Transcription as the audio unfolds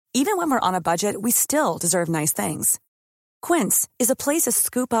Even when we're on a budget, we still deserve nice things. Quince is a place to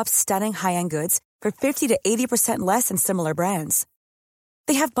scoop up stunning high-end goods for 50 to 80% less than similar brands.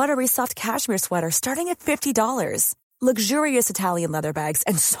 They have buttery soft cashmere sweaters starting at $50, luxurious Italian leather bags,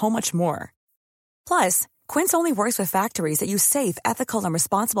 and so much more. Plus, Quince only works with factories that use safe, ethical, and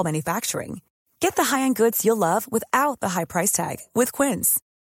responsible manufacturing. Get the high-end goods you'll love without the high price tag with Quince.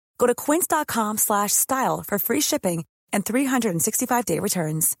 Go to quince.com/style for free shipping and 365-day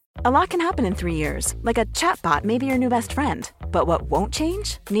returns. A lot can happen in 3 years, like a chatbot may be your new best friend. But what won't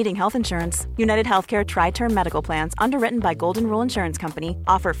change? Needing health insurance. United Healthcare Tri-Term Medical Plans, underwritten by Golden Rule Insurance Company,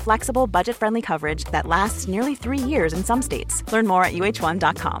 offer flexible, budget-friendly coverage that lasts nearly 3 years in some states. Learn more at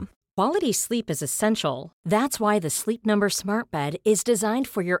uh1.com. Quality sleep is essential. That's why the Sleep Number Smart Bed is designed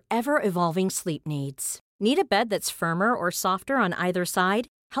for your ever-evolving sleep needs. Need a bed that's firmer or softer on either side?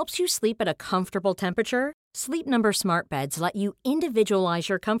 Helps you sleep at a comfortable temperature? Sleep Number Smart Beds let you individualize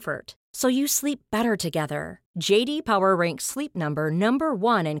your comfort, so you sleep better together. J.D. Power ranks Sleep Number number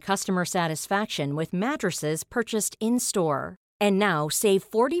 1 in customer satisfaction with mattresses purchased in-store. And now, save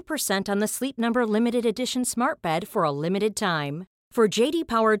 40% on the Sleep Number Limited Edition Smart Bed for a limited time. For J.D.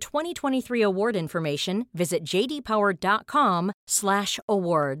 Power 2023 award information, visit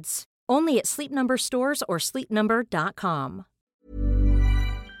jdpower.com/awards. Only at Sleep Number stores or sleepnumber.com.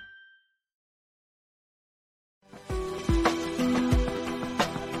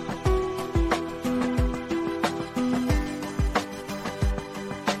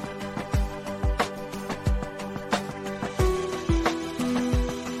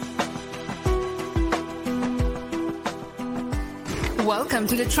 Welcome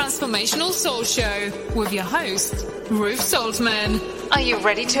to the Transformational Soul Show with your host, Ruth Saltman. Are you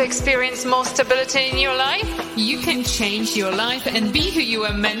ready to experience more stability in your life? You can change your life and be who you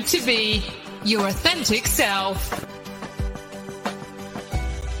are meant to be, your authentic self.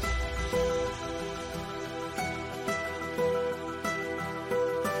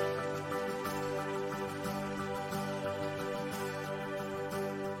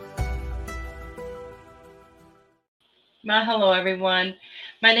 Well, hello, everyone.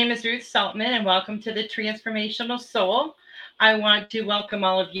 My name is Ruth Saltman, and welcome to the Transformational Soul. I want to welcome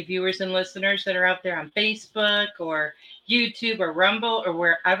all of you viewers and listeners that are out there on Facebook or YouTube or Rumble or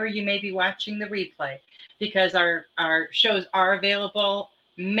wherever you may be watching the replay, because our shows are available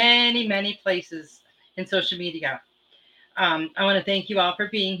many places in social media. I want to thank you all for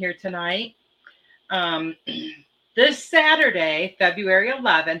being here tonight. This Saturday, February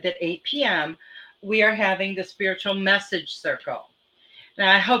 11th at 8 p.m., we are having the Spiritual Message Circle.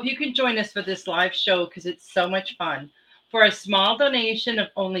 Now, I hope you can join us for this live show because it's so much fun. For a small donation of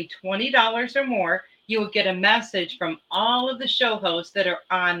only $20 or more, you will get a message from all of the show hosts that are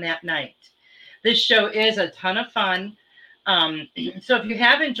on that night. This show is a ton of fun. So if you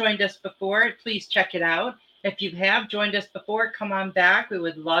haven't joined us before, please check it out. If you have joined us before, come on back. We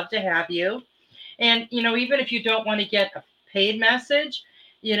would love to have you. And, even if you don't want to get a paid message,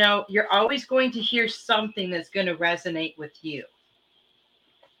 you're always going to hear something that's going to resonate with you.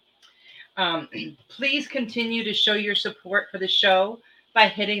 Please continue to show your support for the show by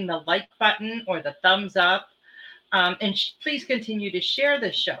hitting the like button or the thumbs up. And please continue to share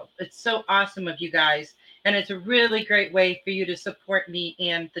the show. It's so awesome of you guys. And it's a really great way for you to support me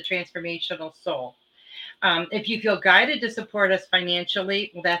and the Transformational Soul. If you feel guided to support us financially,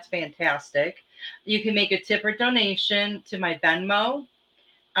 well, that's fantastic. You can make a tip or donation to my Venmo,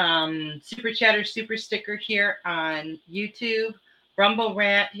 Super Chatter Super Sticker here on YouTube, Rumble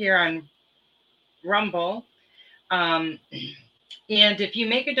Rant here on Rumble. And if you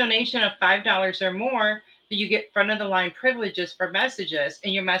make a donation of $5 or more, you get front of the line privileges for messages,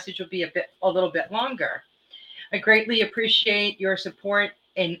 and your message will be a little bit longer. I greatly appreciate your support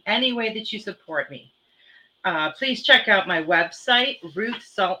in any way that you support me. Please check out my website,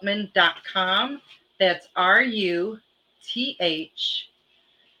 ruthsaltman.com. That's RUTH.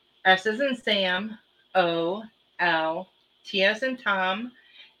 S as in Sam, O, L, T as in Tom,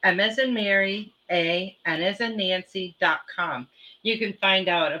 M as in Mary, A, N as in Nancy.com. You can find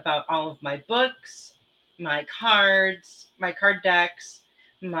out about all of my books, my cards, my card decks,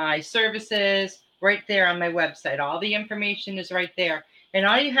 my services, right there on my website. All the information is right there. And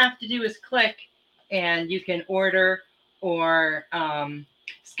all you have to do is click, and you can order or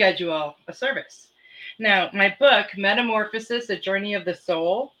schedule a service. Now, my book, Metamorphosis, A Journey of the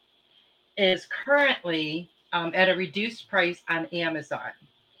Soul, is currently at a reduced price on Amazon.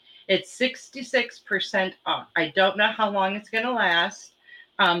 It's 66% off. I don't know how long it's going to last,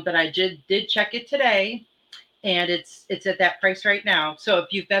 but I did check it today, and it's at that price right now. So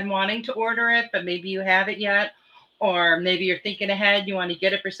if you've been wanting to order it, but maybe you haven't yet, or maybe you're thinking ahead, you want to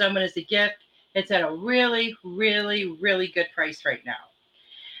get it for someone as a gift, it's at a really, really, really good price right now.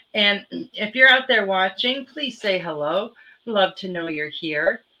 And if you're out there watching, please say hello. Love to know you're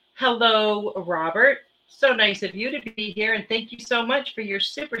here. Hello, Robert. So nice of you to be here. And thank you so much for your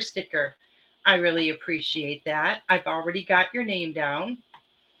super sticker. I really appreciate that. I've already got your name down.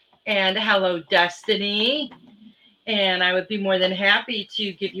 And hello, Destiny. And I would be more than happy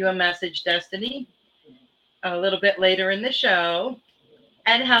to give you a message, Destiny, a little bit later in the show.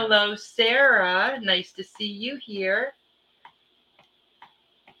 And hello, Sarah. Nice to see you here.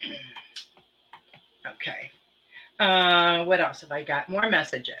 Okay. What else have I got? More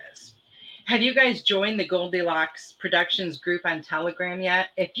messages. Have you guys joined the Goldilocks Productions group on Telegram yet?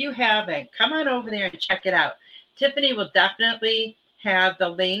 If you haven't, come on over there and check it out. Tiffany will definitely have the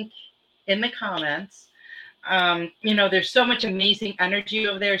link in the comments. There's so much amazing energy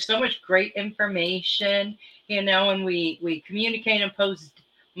over there, so much great information, and we communicate and post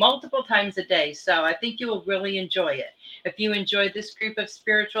multiple times a day. So I think you will really enjoy it. If you enjoyed this group of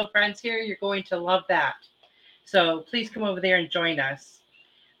spiritual friends here, you're going to love that. So please come over there and join us.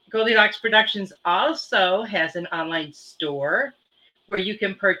 Goldilocks Productions also has an online store where you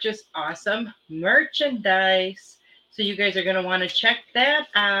can purchase awesome merchandise. So you guys are going to want to check that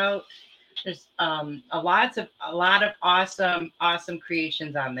out. There's a lot of awesome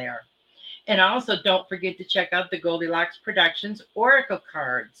creations on there. And also don't forget to check out the Goldilocks Productions Oracle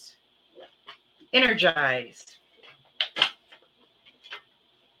cards. Energized.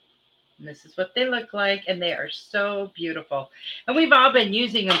 And this is what they look like, and they are so beautiful. And we've all been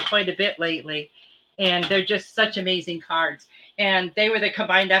using them quite a bit lately, and they're just such amazing cards. And they were the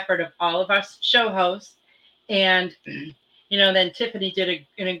combined effort of all of us show hosts. And, then Tiffany did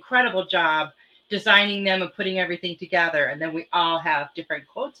an incredible job designing them and putting everything together. And then we all have different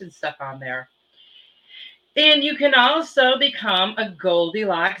quotes and stuff on there. And you can also become a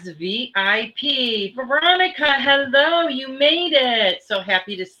Goldilocks VIP. Veronica, hello, you made it. So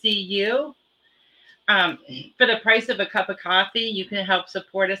happy to see you. For the price of a cup of coffee, you can help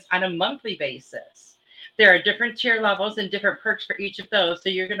support us on a monthly basis. There are different tier levels and different perks for each of those. So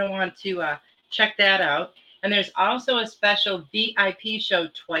you're going to want to check that out. And there's also a special VIP show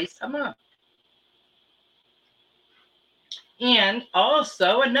twice a month. And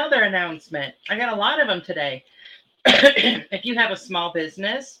also another announcement. I got a lot of them today. If you have a small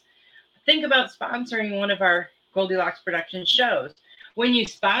business, think about sponsoring one of our Goldilocks Production shows. When you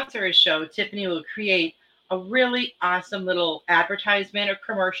sponsor a show, Tiffany will create a really awesome little advertisement or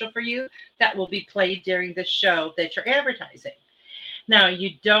commercial for you that will be played during the show that you're advertising. Now,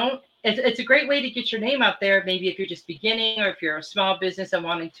 it's a great way to get your name out there, maybe if you're just beginning or if you're a small business and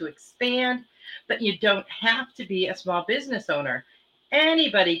wanting to expand. But you don't have to be a small business owner.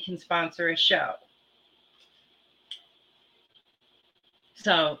 Anybody can sponsor a show.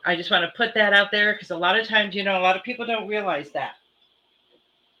 So I just want to put that out there because a lot of times, a lot of people don't realize that.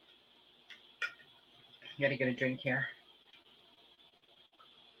 I gotta get a drink here.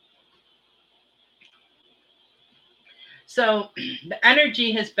 So the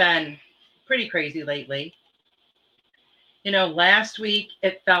energy has been pretty crazy lately. Last week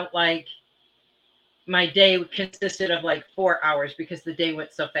it felt like my day consisted of like 4 hours because the day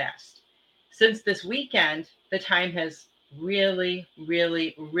went so fast. Since this weekend, the time has really,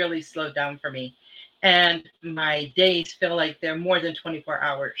 really, really slowed down for me. And my days feel like they're more than 24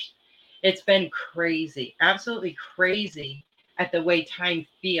 hours. It's been crazy, absolutely crazy at the way time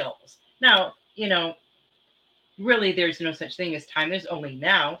feels. Now, really there's no such thing as time. There's only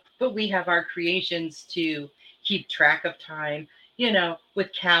now, but we have our creations to keep track of time,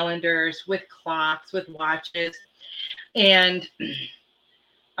 with calendars, with clocks, with watches. And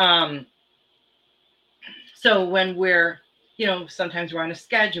so when we're, sometimes we're on a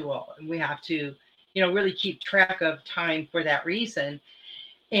schedule and we have to, really keep track of time for that reason.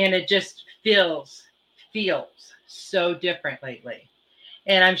 And it just feels so different lately.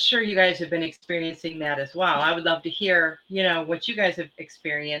 And I'm sure you guys have been experiencing that as well. I would love to hear, what you guys have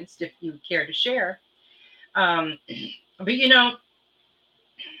experienced if you care to share. But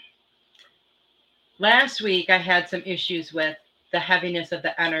last week I had some issues with the heaviness of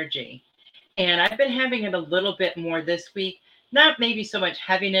the energy. And I've been having it a little bit more this week. Not maybe so much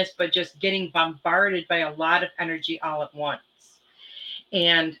heaviness, but just getting bombarded by a lot of energy all at once.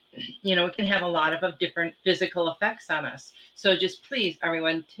 And, it can have a lot of different physical effects on us. So just please,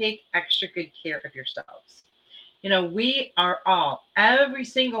 everyone, take extra good care of yourselves. We are all, every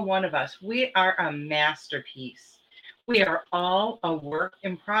single one of us, we are a masterpiece. We are all a work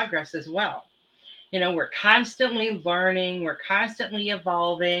in progress as well. We're constantly learning, we're constantly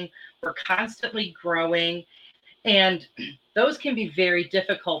evolving, we're constantly growing. And those can be very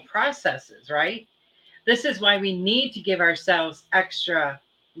difficult processes, right? This is why we need to give ourselves extra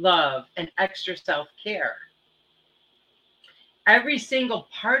love and extra self-care. Every single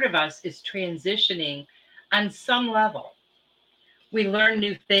part of us is transitioning on some level. We learn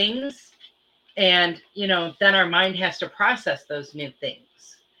new things, and then our mind has to process those new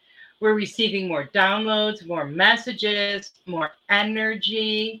things. We're receiving more downloads, more messages, more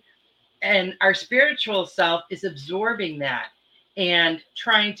energy, and our spiritual self is absorbing that and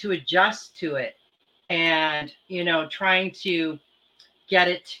trying to adjust to it, and trying to get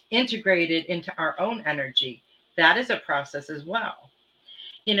it integrated into our own energy. That is a process as well.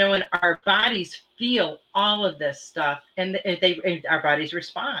 And our bodies feel all of this stuff, and our bodies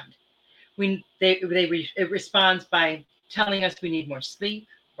respond. It responds by telling us we need more sleep,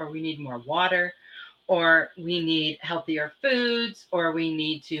 or we need more water, or we need healthier foods, or we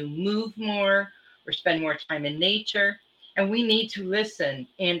need to move more or spend more time in nature. And we need to listen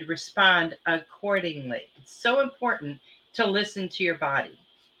and respond accordingly. It's so important to listen to your body.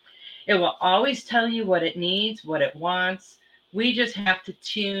 It will always tell you what it needs, what it wants. We just have to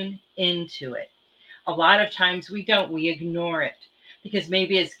tune into it. A lot of times we don't. We ignore it because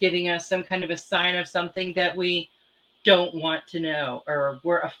maybe it's giving us some kind of a sign of something that we don't want to know or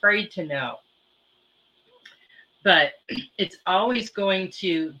we're afraid to know. But it's always going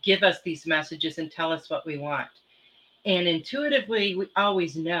to give us these messages and tell us what we want. And intuitively, we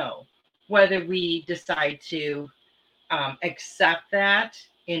always know whether we decide to accept that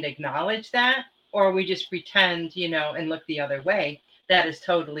and acknowledge that, or we just pretend, and look the other way. That is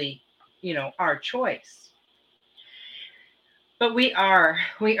totally, our choice. But we are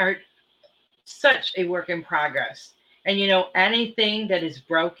such a work in progress. And, anything that is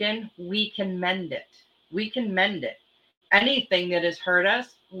broken, we can mend it. We can mend it. Anything that has hurt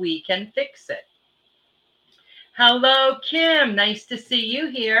us, we can fix it. Hello, Kim. Nice to see you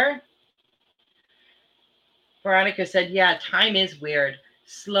here. Veronica said, yeah, time is weird.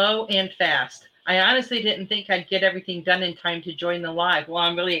 Slow and fast. I honestly didn't think I'd get everything done in time to join the live. Well,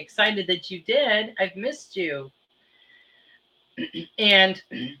 I'm really excited that you did. I've missed you. And,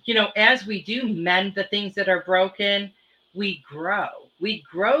 as we do mend the things that are broken, we grow. We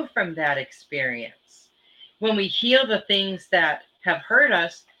grow from that experience. When we heal the things that have hurt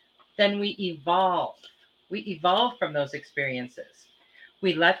us, then we evolve. We evolve from those experiences.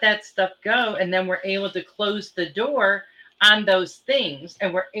 We let that stuff go, and then we're able to close the door on those things,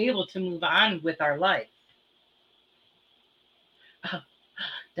 and we're able to move on with our life. Oh,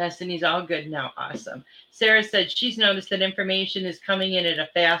 Destiny's all good now. Awesome. Sarah said she's noticed that information is coming in at a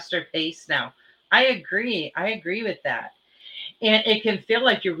faster pace now. I agree. I agree with that. And it can feel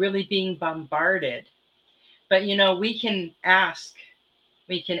like you're really being bombarded. But, we can ask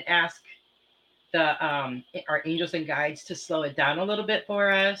our angels and guides to slow it down a little bit for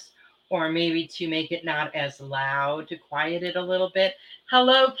us, or maybe to make it not as loud, to quiet it a little bit.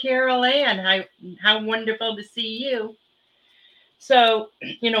 Hello, Carol Ann. How wonderful to see you. So,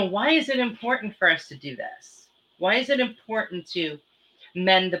 why is it important for us to do this? Why is it important to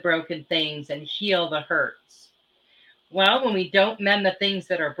mend the broken things and heal the hurts? Well, when we don't mend the things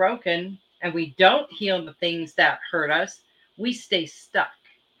that are broken and we don't heal the things that hurt us, we stay stuck.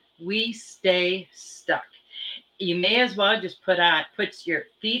 We stay stuck. You may as well just put your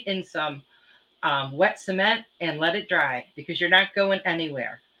feet in some wet cement and let it dry, because you're not going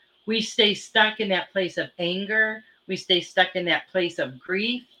anywhere. We stay stuck in that place of anger. We stay stuck in that place of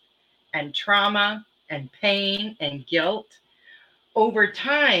grief and trauma and pain and guilt. Over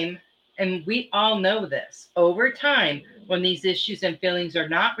time, and we all know this, over time, when these issues and feelings are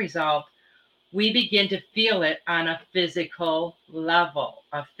not resolved, we begin to feel it on a physical level.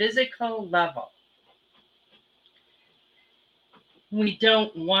 We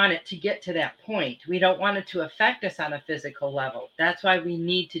don't want it to get to that point. We don't want it to affect us on a physical level. That's why we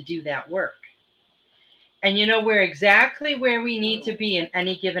need to do that work. And we're exactly where we need to be in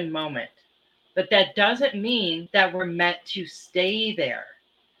any given moment. But that doesn't mean that we're meant to stay there.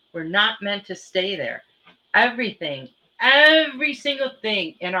 We're not meant to stay there. Every single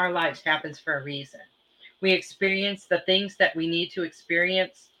thing in our lives happens for a reason. We experience the things that we need to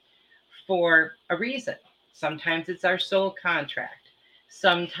experience for a reason. Sometimes it's our soul contract.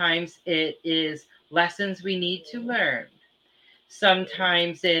 Sometimes it is lessons we need to learn.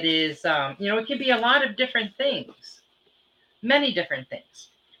 Sometimes it is, it can be a lot of different things, many different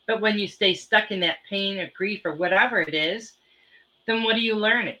things. But when you stay stuck in that pain or grief or whatever it is, then what are you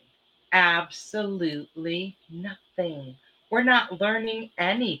learning? Absolutely nothing. We're not learning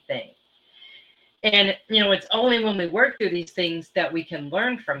anything. And, it's only when we work through these things that we can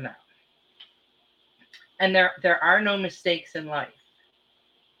learn from them. And there are no mistakes in life.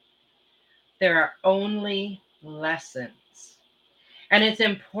 There are only lessons. And it's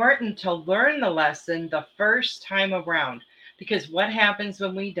important to learn the lesson the first time around, because what happens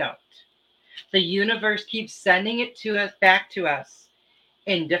when we don't? The universe keeps sending it to us, back to us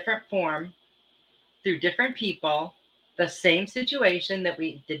in different form, through different people, the same situation that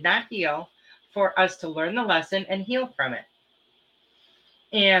we did not heal, for us to learn the lesson and heal from it.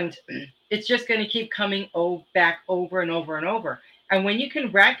 And it's just going to keep coming back over and over and over. And when you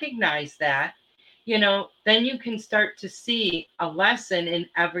can recognize that, then you can start to see a lesson in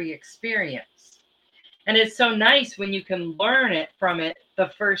every experience. And it's so nice when you can learn it from it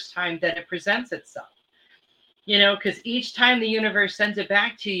the first time that it presents itself. Because each time the universe sends it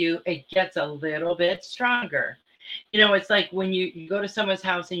back to you, it gets a little bit stronger. It's like when you go to someone's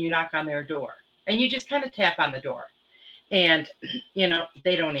house and you knock on their door and you just kind of tap on the door and,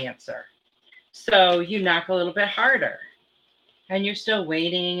 they don't answer. So you knock a little bit harder and you're still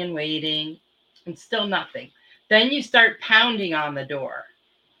waiting and waiting and still nothing. Then you start pounding on the door.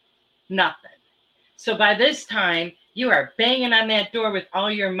 Nothing. So by this time, you are banging on that door with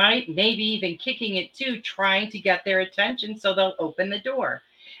all your might, maybe even kicking it too, trying to get their attention so they'll open the door.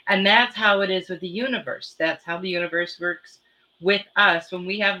 And that's how it is with the universe. That's how the universe works with us when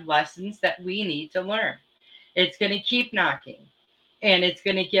we have lessons that we need to learn. It's going to keep knocking, and it's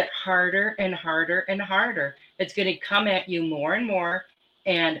going to get harder and harder and harder. It's going to come at you more and more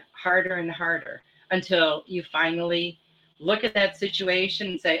and harder until you finally look at that situation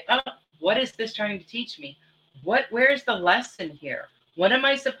and say, oh, what is this trying to teach me? Where's the lesson here? What am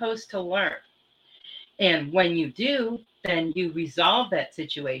I supposed to learn? And when you do, then you resolve that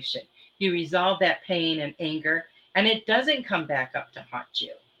situation. You resolve that pain and anger, and it doesn't come back up to haunt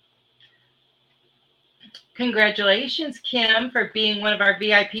you. Congratulations, Kim, for being one of our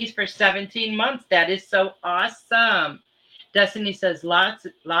VIPs for 17 months. That is so awesome. Destiny says lots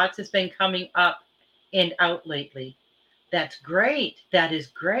has been coming up and out lately. That's great. That is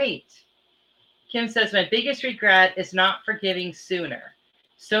great. Kim says, my biggest regret is not forgiving sooner.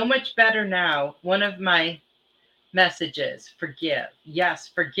 So much better now. One of my messages, forgive. Yes,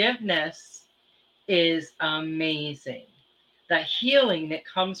 forgiveness is amazing. The healing that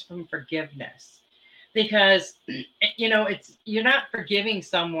comes from forgiveness. Because, you're not forgiving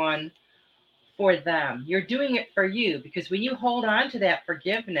someone for them. You're doing it for you. Because when you hold on to that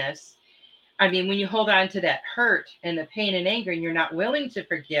forgiveness, when you hold on to that hurt and the pain and anger and you're not willing to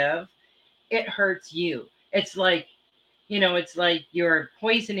forgive, it hurts you. It's like you're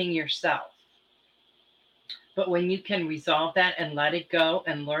poisoning yourself. But when you can resolve that and let it go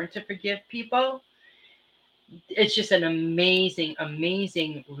and learn to forgive people, it's just an amazing,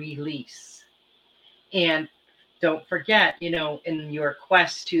 amazing release. And don't forget, in your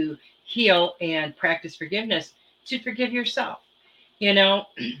quest to heal and practice forgiveness, to forgive yourself.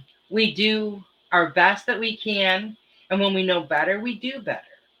 We do our best that we can. And when we know better, we do better.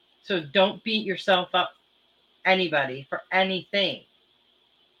 So don't beat yourself up, anybody, for anything.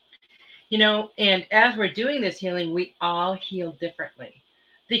 And as we're doing this healing, we all heal differently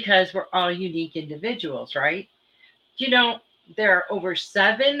because we're all unique individuals, right? There are over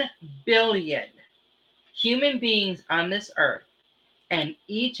 7 billion human beings on this earth, and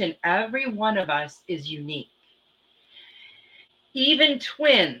each and every one of us is unique. Even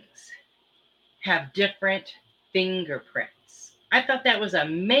twins have different fingerprints. I thought that was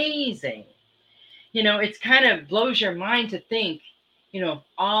amazing. It's kind of blows your mind to think,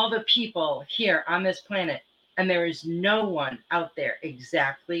 all the people here on this planet, and there is no one out there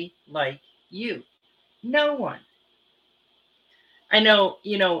exactly like you. No one. I know,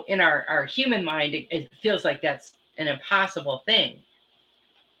 in our human mind, it feels like that's an impossible thing,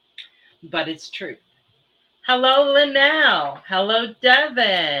 but it's true. Hello, Linnell. Hello,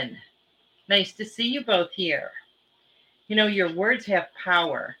 Devin. Nice to see you both here. Your words have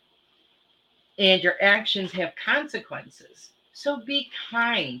power and your actions have consequences. So be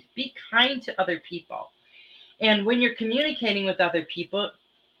kind. Be kind to other people. And when you're communicating with other people,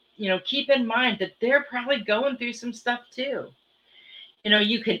 keep in mind that they're probably going through some stuff too.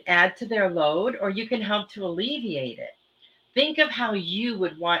 You can add to their load or you can help to alleviate it. Think of how you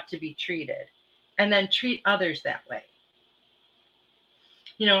would want to be treated and then treat others that way.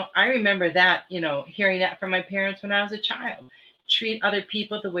 I remember that, hearing that from my parents when I was a child. Treat other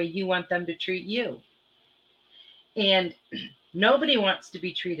people the way you want them to treat you. And nobody wants to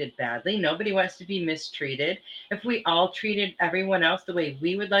be treated badly. Nobody wants to be mistreated. If we all treated everyone else the way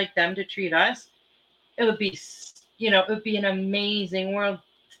we would like them to treat us, it would be, it would be an amazing world,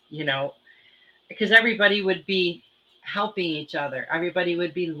 because everybody would be helping each other. Everybody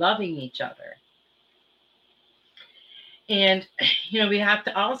would be loving each other. And, we have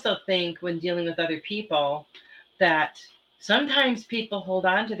to also think when dealing with other people that sometimes people hold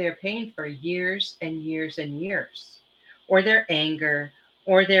on to their pain for years and years and years, or their anger,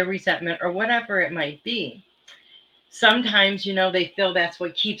 or their resentment, or whatever it might be. Sometimes, they feel that's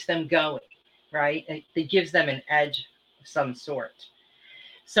what keeps them going, right? It gives them an edge of some sort.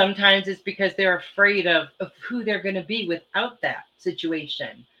 Sometimes it's because they're afraid of who they're going to be without that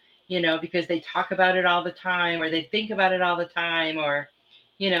situation, because they talk about it all the time, or they think about it all the time, or,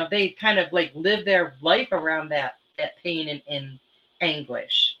 they kind of like live their life around that pain and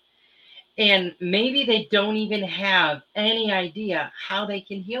anguish. And maybe they don't even have any idea how they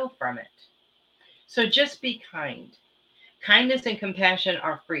can heal from it. So just be kind. Kindness and compassion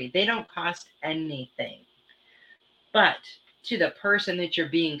are free. They don't cost anything. But to the person that you're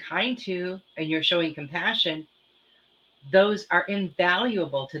being kind to and you're showing compassion, those are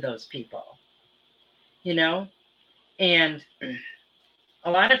invaluable to those people, and a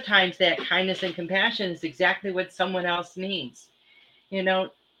lot of times that kindness and compassion is exactly what someone else needs.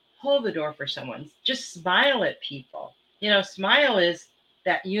 Hold the door for someone. Just smile at people. Smile is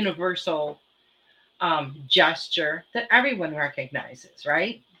that universal gesture that everyone recognizes,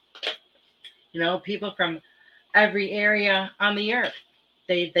 right? People from every area on the earth,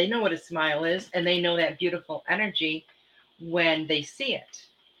 they know what a smile is, and they know that beautiful energy when they see it.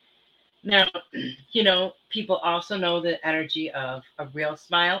 Now, people also know the energy of a real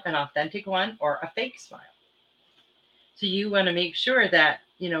smile, an authentic one, or a fake smile. So you want to make sure that,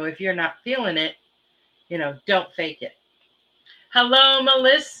 if you're not feeling it, don't fake it. Hello,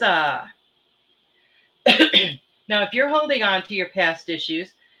 Melissa. Now, if you're holding on to your past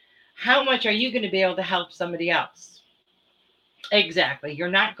issues, how much are you going to be able to help somebody else? Exactly. You're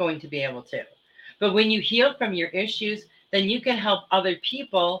not going to be able to. But when you heal from your issues, then you can help other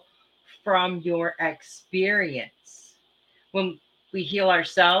people from your experience. When we heal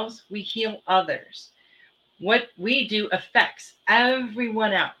ourselves, we heal others. What we do affects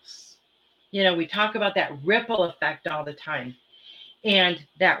everyone else. We talk about that ripple effect all the time. And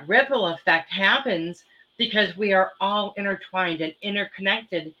that ripple effect happens because we are all intertwined and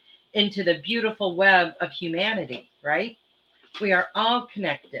interconnected into the beautiful web of humanity, right? We are all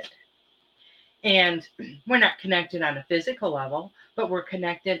connected. And we're not connected on a physical level, but we're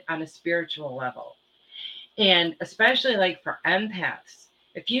connected on a spiritual level. And especially like for empaths,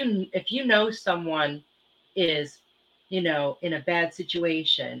 if you know someone is, in a bad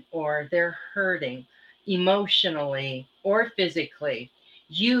situation, or they're hurting emotionally or physically,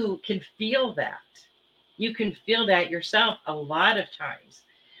 you can feel that. You can feel that yourself a lot of times.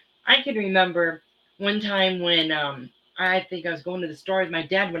 I can remember one time when I think I was going to the store with my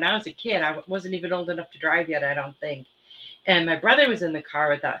dad when I was a kid. I wasn't even old enough to drive yet, I don't think. And my brother was in the car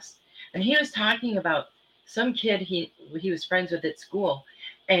with us. And he was talking about some kid he was friends with at school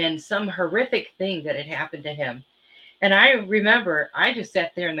and some horrific thing that had happened to him. And I remember I just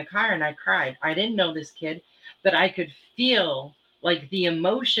sat there in the car and I cried. I didn't know this kid, but I could feel like the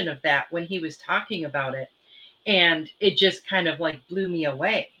emotion of that when he was talking about it. And it just kind of like blew me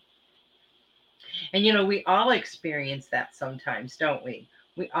away. And, we all experience that sometimes, don't we?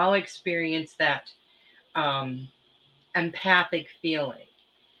 We all experience that empathic feeling.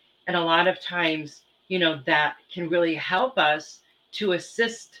 And a lot of times, that can really help us to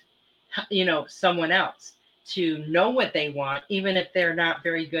assist, someone else to know what they want, even if they're not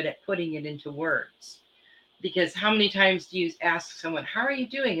very good at putting it into words. Because how many times do you ask someone, how are you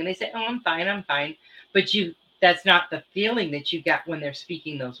doing? And they say, oh, I'm fine. But that's not the feeling that you get when they're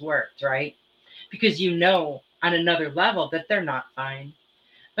speaking those words, right? Because on another level that they're not fine,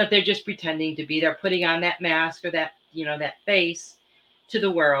 but they're just pretending to be. They're putting on that mask or that, that face to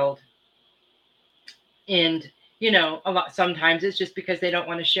the world. And, sometimes it's just because they don't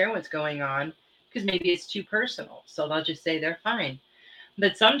want to share what's going on, because maybe it's too personal. So they'll just say they're fine.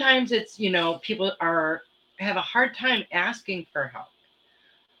 But sometimes it's, people have a hard time asking for help.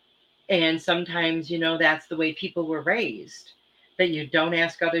 And sometimes, that's the way people were raised, that you don't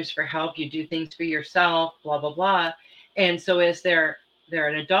ask others for help. You do things for yourself, blah, blah, blah. And so as they're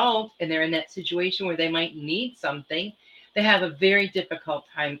an adult and they're in that situation where they might need something, they have a very difficult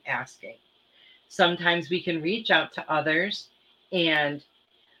time asking. Sometimes we can reach out to others, and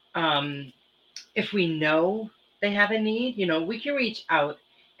if we know they have a need, we can reach out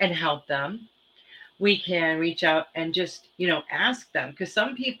and help them. We can reach out and just, ask them, because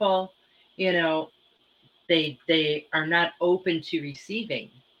some people, they are not open to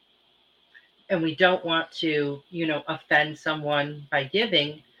receiving. And we don't want to, offend someone by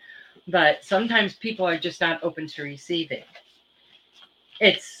giving, but sometimes people are just not open to receiving.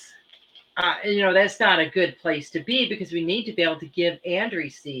 It's That's not a good place to be, because we need to be able to give and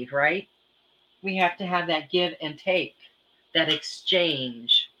receive, right? We have to have that give and take, that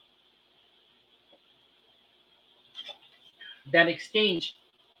exchange. That exchange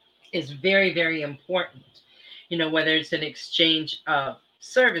is very, very important. Whether it's an exchange of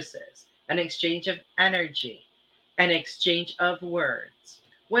services, an exchange of energy, an exchange of words,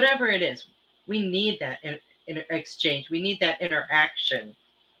 whatever it is, we need that in exchange. We need that interaction.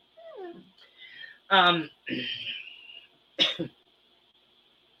 Um,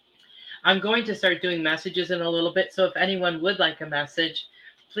 I'm going to start doing messages in a little bit. So if anyone would like a message,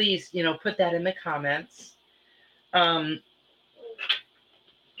 please, put that in the comments.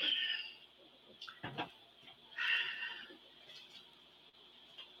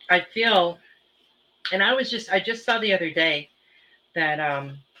 I feel, and I just saw the other day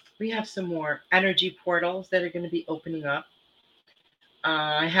that we have some more energy portals that are going to be opening up.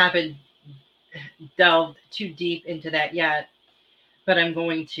 I haven't delved too deep into that yet, but I'm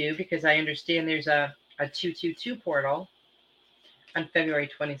going to, because I understand there's a 222 portal on February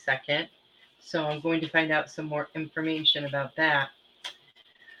 22nd. So I'm going to find out some more information about that.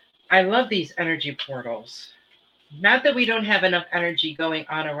 I love these energy portals. Not that we don't have enough energy going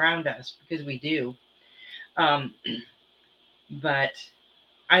on around us, because we do. But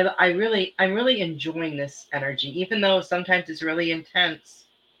I'm really enjoying this energy, even though sometimes it's really intense.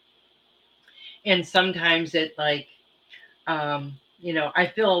 And sometimes it I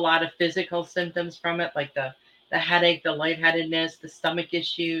feel a lot of physical symptoms from it, like the headache, the lightheadedness, the stomach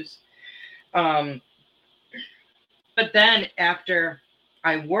issues. But then after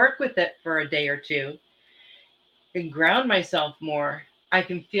I work with it for a day or two and ground myself more, I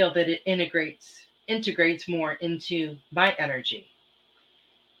can feel that it integrates more into my energy.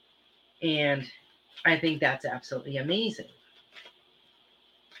 And I think that's absolutely amazing.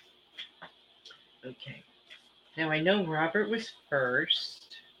 Okay. Now I know Robert was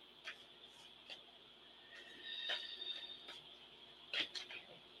first.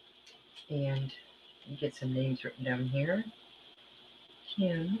 And get some names written down here.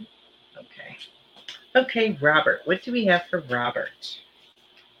 Kim. Okay. Okay, Robert. What do we have for Robert?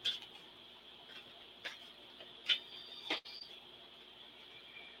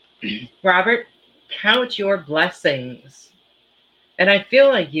 Robert, count your blessings. And I feel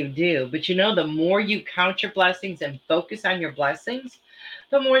like you do, but the more you count your blessings and focus on your blessings,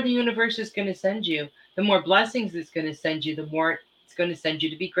 the more the universe is going to send you. The more blessings it's going to send you, the more it's going to send you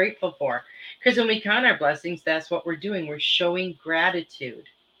to be grateful for. Because when we count our blessings, that's what we're doing. We're showing gratitude.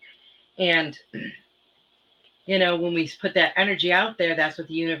 And, when we put that energy out there, that's what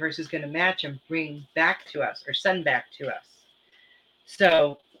the universe is going to match and bring back to us, or send back to us.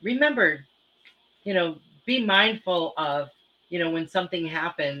 So remember, be mindful of, when something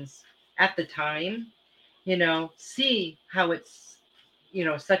happens at the time, see how it's,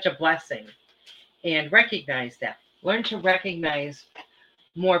 such a blessing, and recognize that. Learn to recognize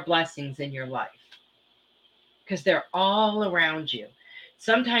more blessings in your life, because they're all around you.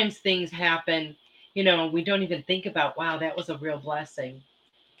 Sometimes things happen, we don't even think about, wow, that was a real blessing,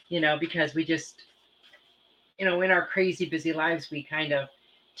 because we just, in our crazy busy lives, we kind of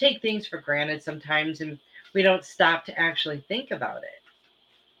take things for granted sometimes, and we don't stop to actually think about it.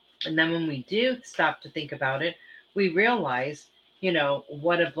 And then when we do stop to think about it, we realize,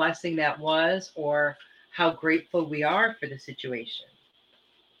 what a blessing that was, or how grateful we are for the situation.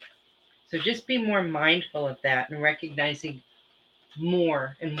 So just be more mindful of that and recognizing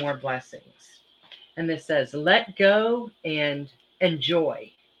more and more blessings. And this says, let go and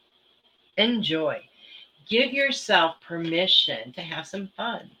enjoy. Enjoy. Give yourself permission to have some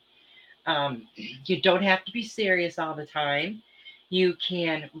fun. You don't have to be serious all the time. You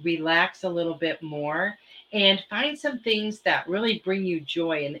can relax a little bit more and find some things that really bring you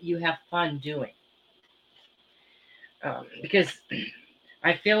joy and that you have fun doing. Because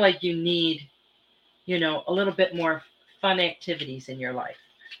I feel like you need, a little bit more fun activities in your life.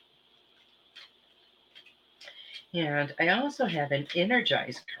 And I also have an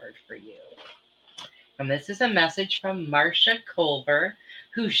Energize card for you. And this is a message from Marsha Culver,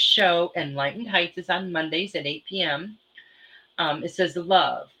 whose show Enlightened Heights is on Mondays at 8 p.m. It says,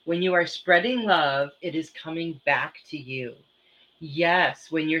 love. When you are spreading love, it is coming back to you. Yes,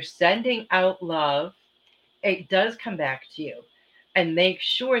 when you're sending out love, it does come back to you. And make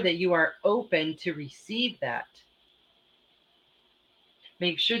sure that you are open to receive that.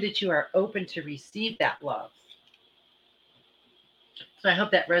 Make sure that you are open to receive that love. So I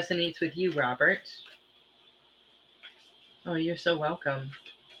hope that resonates with you, Robert. Oh, you're so welcome.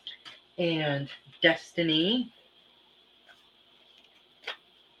 And Destiny.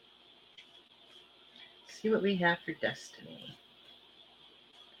 see what we have for Destiny.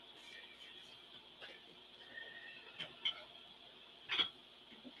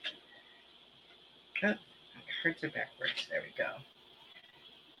 Oh, cards are backwards. There we go.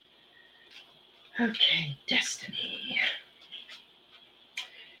 Okay, Destiny.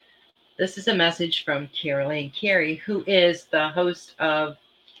 This is a message from Caroline Carey, who is the host of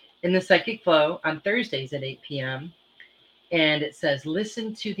In the Psychic Flow on Thursdays at 8 p.m. And it says,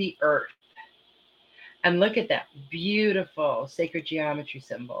 listen to the earth. And look at that beautiful sacred geometry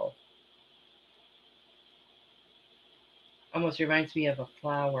symbol. Almost reminds me of a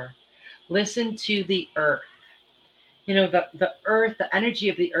flower. Listen to the earth. You know, the earth, the energy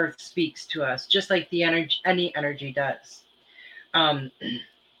of the earth speaks to us, just like the energy, any energy does.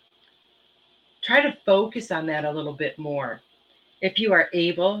 Try to focus on that a little bit more. If you are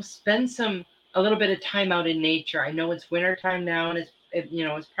able, spend a little bit of time out in nature. I know it's winter time now, and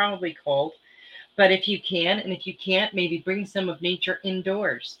it's probably cold, but if you can, and if you can't, maybe bring some of nature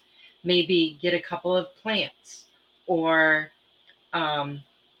indoors. Maybe get a couple of plants, or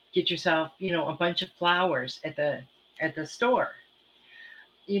get yourself, a bunch of flowers at the store.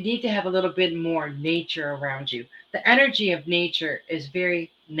 You need to have a little bit more nature around you. The energy of nature is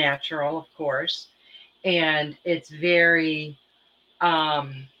very natural, of course, and it's very what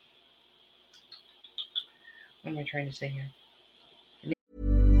am I trying to say here?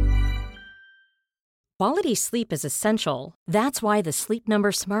 Quality sleep is essential. That's why the Sleep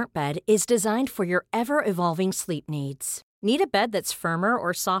Number Smart Bed is designed for your ever-evolving sleep needs. Need a bed that's firmer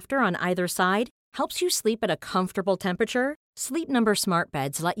or softer on either side? Helps you sleep at a comfortable temperature? Sleep Number Smart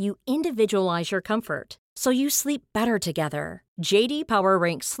Beds let you individualize your comfort, so you sleep better together. J.D. Power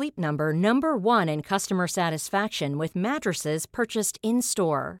ranks Sleep Number number 1 in customer satisfaction with mattresses purchased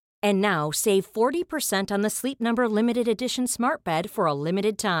in-store. And now, save 40% on the Sleep Number Limited Edition Smart Bed for a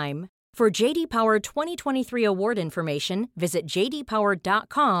limited time. For J.D. Power 2023 award information, visit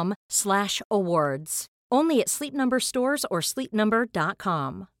jdpower.com/awards. Only at Sleep Number stores or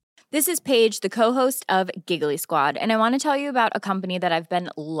sleepnumber.com. This is Paige, the co-host of Giggly Squad, and I want to tell you about a company that I've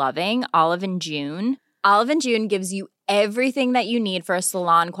been loving, Olive & June. Olive & June gives you everything that you need for a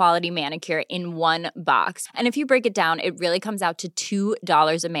salon-quality manicure in one box. And if you break it down, it really comes out to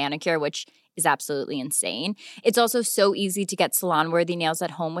 $2 a manicure, which is absolutely insane. It's also so easy to get salon-worthy nails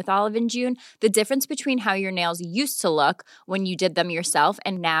at home with Olive & June. The difference between how your nails used to look when you did them yourself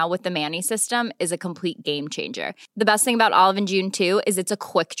and now with the Mani system is a complete game changer. The best thing about Olive & June, too, is it's a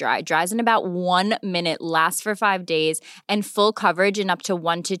quick dry. Dries in about 1 minute, lasts for 5 days, and full coverage in up to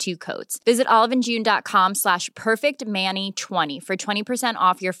 1 to 2 coats. Visit oliveandjune.com/perfectmani20 for 20%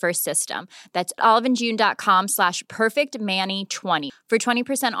 off your first system. That's oliveandjune.com/perfectmani20 for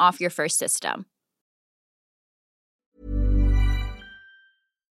 20% off your first system.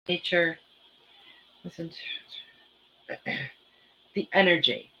 Nature, listen to the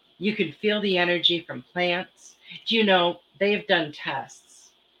energy. You can feel the energy from plants. Do you know they have done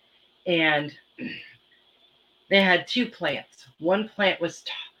tests, and they had 2 plants. One plant was,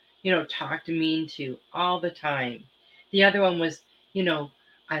 talked mean to all the time. The other one was,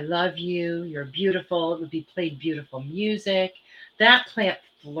 I love you, you're beautiful. It would be played beautiful music. That plant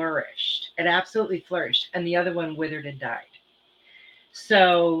flourished. It absolutely flourished. And the other one withered and died.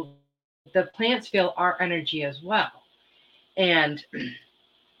 So the plants feel our energy as well. And,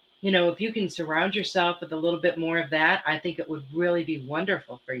 if you can surround yourself with a little bit more of that, I think it would really be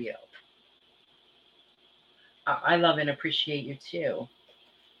wonderful for you. I love and appreciate you too.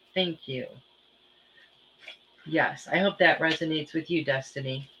 Thank you. Yes, I hope that resonates with you,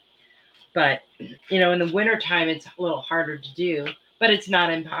 Destiny. But, in the wintertime, it's a little harder to do, but it's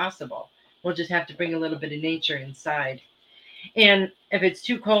not impossible. We'll just have to bring a little bit of nature inside. And if it's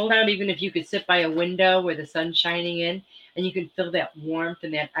too cold out, even if you could sit by a window where the sun's shining in and you can feel that warmth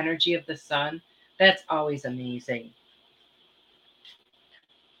and that energy of the sun, that's always amazing.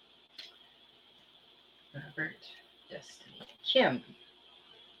 Robert, Destiny, Kim.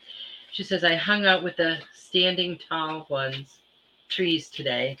 She says, I hung out with the standing tall trees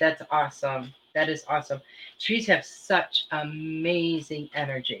today. That's awesome. That is awesome. Trees have such amazing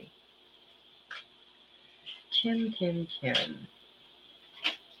energy. Kim.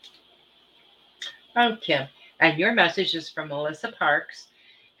 Oh, Kim. And your message is from Melissa Parks,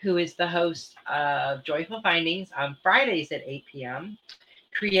 who is the host of Joyful Findings on Fridays at 8 p.m.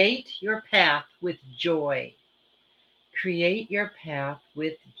 Create your path with joy. Create your path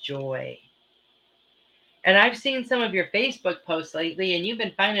with joy. And I've seen some of your Facebook posts lately, and you've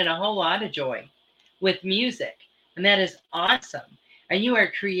been finding a whole lot of joy with music. And that is awesome. And you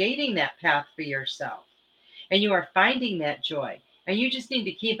are creating that path for yourself. And you are finding that joy. And you just need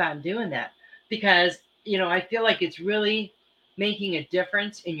to keep on doing that, because I feel like it's really making a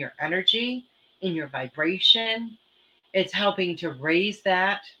difference in your energy, in your vibration. It's helping to raise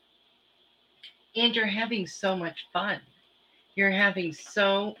that. And you're having so much fun. You're having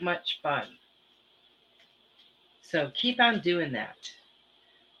so much fun. So keep on doing that.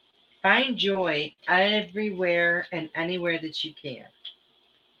 Find joy everywhere and anywhere that you can.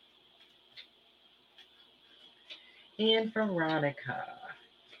 And Veronica.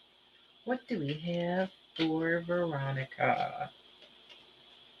 What do we have for Veronica?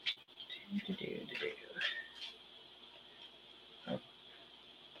 Oh.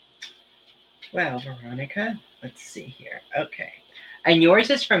 Well, Veronica, let's see here. Okay. And yours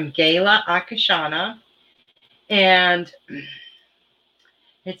is from Gayla Akashana. And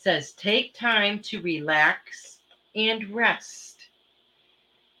it says, take time to relax and rest.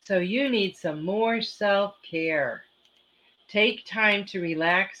 So you need some more self-care. Take time to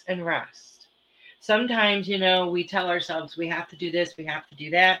relax and rest. Sometimes, we tell ourselves we have to do this, we have to do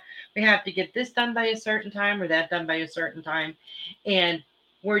that. We have to get this done by a certain time or that done by a certain time. And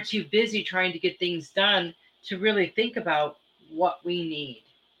we're too busy trying to get things done to really think about what we need.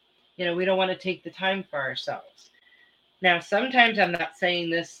 We don't want to take the time for ourselves. Now, sometimes I'm not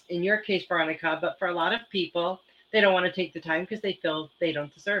saying this in your case, Veronica, but for a lot of people, they don't want to take the time because they feel they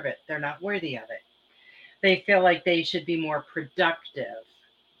don't deserve it. They're not worthy of it. They feel like they should be more productive.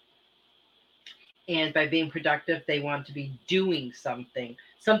 And by being productive, they want to be doing something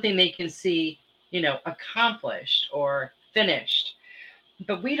they can see, accomplished or finished.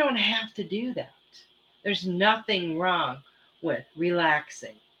 But we don't have to do that. There's nothing wrong with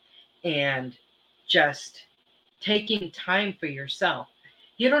relaxing and just taking time for yourself.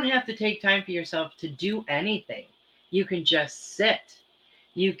 You don't have to take time for yourself to do anything. You can just sit.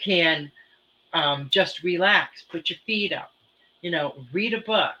 You can just relax, put your feet up, read a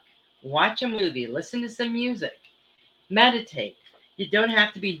book, watch a movie, listen to some music, meditate. You don't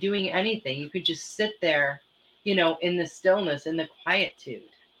have to be doing anything. You could just sit there, in the stillness, in the quietude.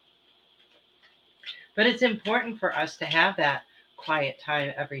 But it's important for us to have that quiet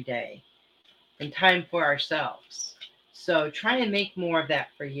time every day and time for ourselves. So try and make more of that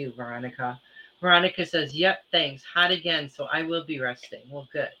for you, Veronica. Veronica says, yep, thanks. Hot again, so I will be resting. Well,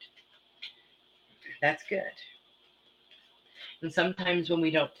 good. That's good. And sometimes when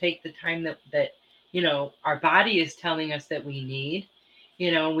we don't take the time that our body is telling us that we need,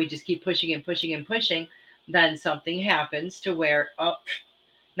 we just keep pushing and pushing and pushing, then something happens to where,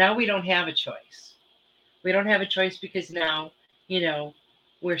 now we don't have a choice. We don't have a choice because now,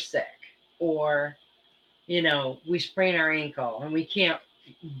 we're sick, or, we sprain our ankle and we can't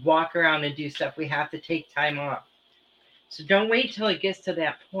walk around and do stuff. We have to take time off. So don't wait till it gets to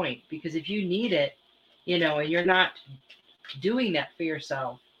that point, because if you need it, and you're not doing that for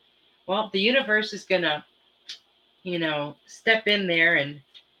yourself, well, the universe is going to, step in there and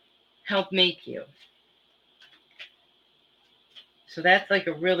help make you. So that's like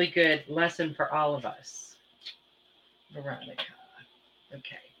a really good lesson for all of us. Veronica.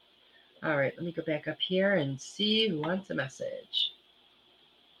 Okay. All right. Let me go back up here and see who wants a message.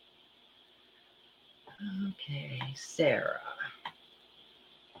 Okay. Sarah.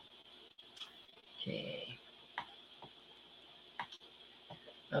 Okay.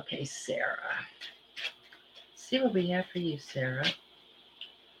 Okay, Sarah. See what we have for you, Sarah.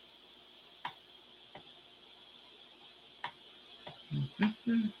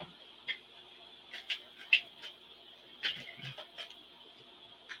 Mm-hmm.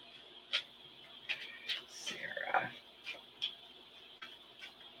 Sarah.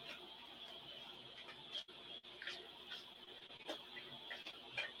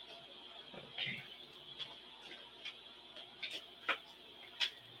 Okay.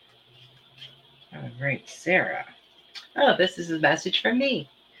 All right, Sarah. Oh, this is a message from me.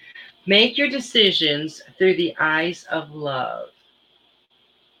 Make your decisions through the eyes of love.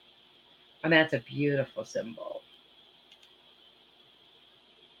 And that's a beautiful symbol.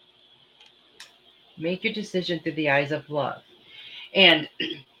 Make your decision through the eyes of love. And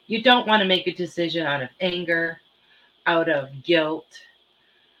you don't want to make a decision out of anger, out of guilt.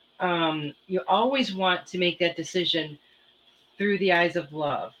 You always want to make that decision through the eyes of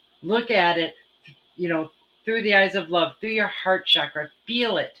love. Look at it, through the eyes of love, through your heart chakra.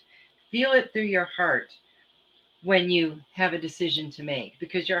 Feel it. Feel it through your heart when you have a decision to make,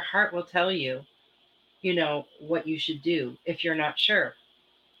 because your heart will tell you, what you should do if you're not sure.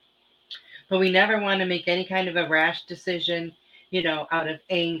 But we never want to make any kind of a rash decision, out of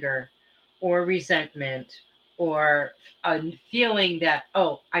anger or resentment or a feeling that,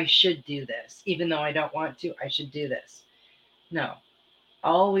 I should do this. Even though I don't want to, I should do this. No,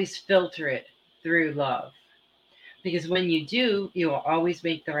 always filter it through love. Because when you do, you will always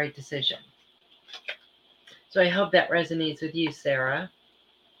make the right decision. So I hope that resonates with you, Sarah.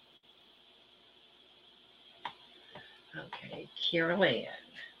 Okay, Carol Ann.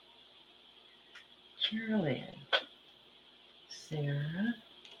 Carol Ann. Sarah.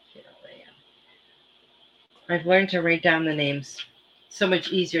 Carol Ann. I've learned to write down the names. So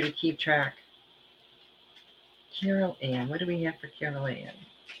much easier to keep track. Carol Ann. What do we have for Carol Ann?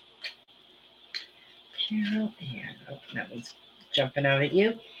 Carol Ann. Oh, that one's jumping out at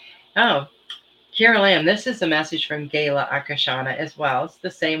you. Oh, Carol Ann, this is a message from Gala Akashana as well. It's the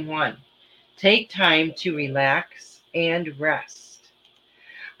same one. Take time to relax and rest.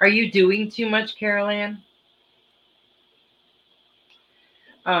 Are you doing too much, Carol Ann?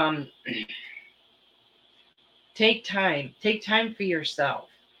 Take time. Take time for yourself.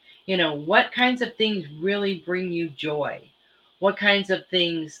 You know, what kinds of things really bring you joy? What kinds of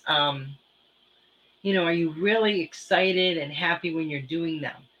things, you know, are you really excited and happy when you're doing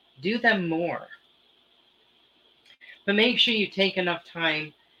them? Do them more. But make sure you take enough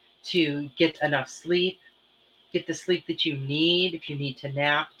time to get enough sleep. Get the sleep that you need. If you need to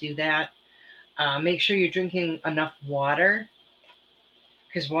nap, do that. Make sure you're drinking enough water,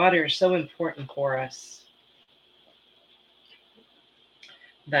 because water is so important for us.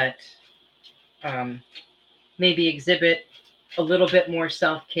 That maybe exhibit a little bit more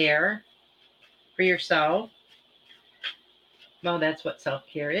self-care for yourself. Well, that's what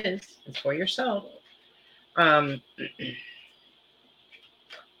self-care is. It's for yourself.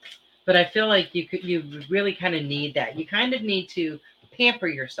 But I feel like you really kind of need that. You kind of need to pamper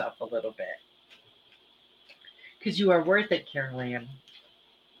yourself a little bit, because you are worth it, Carol Ann.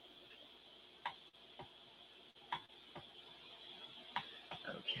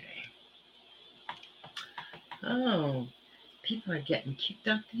 Okay. Oh, people are getting kicked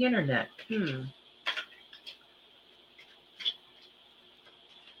off the internet.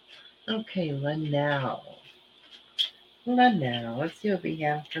 Okay, Linnell. Linnell. Let's see what we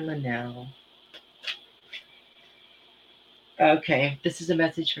have for Linnell. Okay, this is a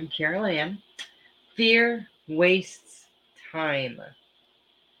message from Carol Ann. Fear wastes time.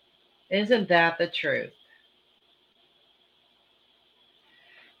 Isn't that the truth?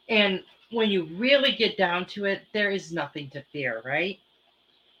 And when you really get down to it, there is nothing to fear, right?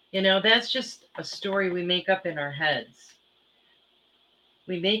 You know, that's just a story we make up in our heads.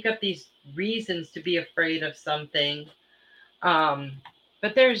 We make up these reasons to be afraid of something.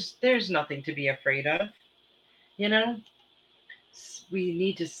 But there's nothing to be afraid of. You know, we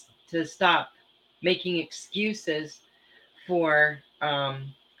need to stop making excuses for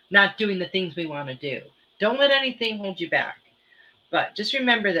not doing the things we want to do. Don't let anything hold you back. But just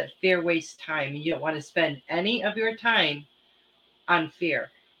remember that fear wastes time. You don't want to spend any of your time on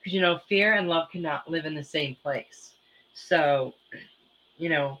fear, because, you know, fear and love cannot live in the same place. So, you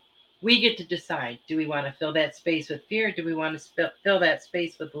know, we get to decide, do we want to fill that space with fear? Or do we want to fill that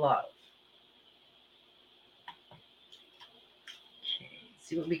space with love? Okay, let's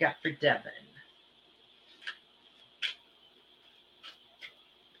see what we got for Devin.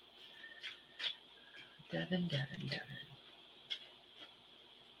 Devin.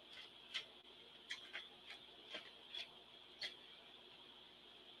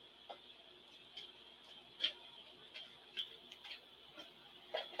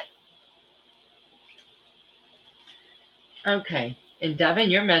 Okay, and Devin,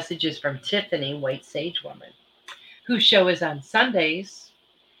 your message is from Tiffany, White Sage Woman, whose show is on Sundays,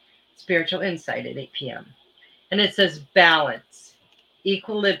 Spiritual Insight at 8 p.m. And it says balance,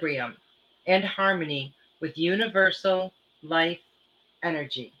 equilibrium, and harmony with universal life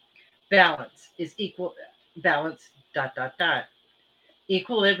energy. Balance is balance, ...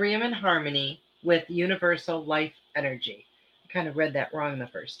 Equilibrium and harmony with universal life energy. I kind of read that wrong the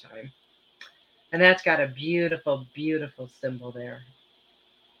first time. And that's got a beautiful, beautiful symbol there.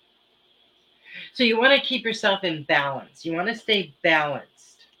 So you want to keep yourself in balance. You want to stay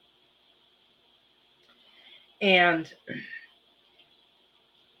balanced. And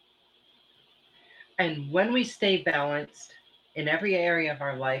when we stay balanced in every area of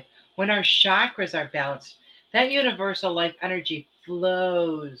our life, when our chakras are balanced, that universal life energy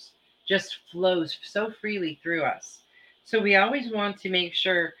just flows so freely through us. So we always want to make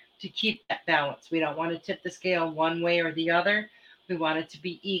sure to keep that balance. We don't want to tip the scale one way or the other. We want it to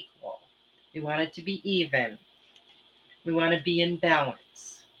be equal. We want it to be even. We want to be in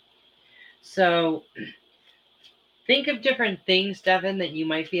balance. So think of different things, Devin, that you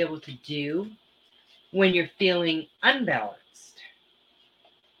might be able to do when you're feeling unbalanced.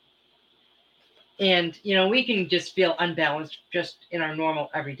 And, you know, we can just feel unbalanced just in our normal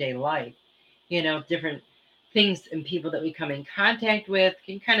everyday life. different things and people that we come in contact with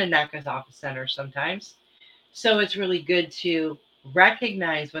can kind of knock us off the center sometimes. So it's really good to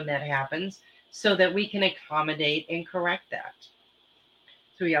recognize when that happens so that we can accommodate and correct that.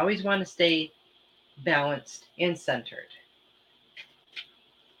 So we always want to stay balanced and centered.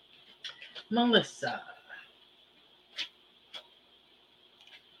 Melissa.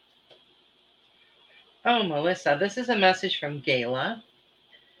 Oh, Melissa, this is a message from Gayla.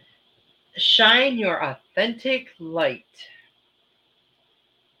 Shine your authentic light.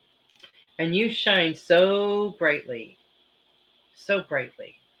 And you shine so brightly. So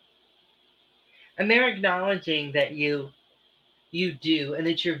brightly. And they're acknowledging that you do and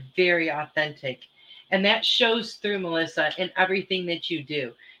that you're very authentic. And that shows through, Melissa, in everything that you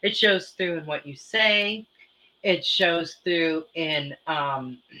do. It shows through in what you say. It shows through in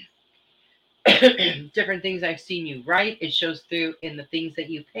different things I've seen you write. It shows through in the things that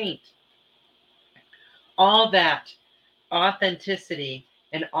you paint. All that authenticity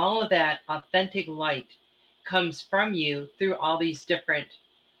and all of that authentic light comes from you through all these different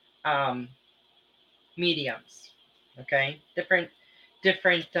mediums. Okay, different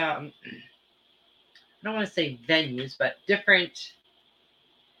I don't want to say venues, but different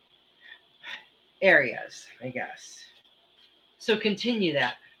areas, I guess. So continue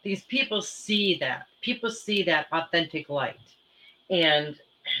that. These people see that. People see that authentic light. And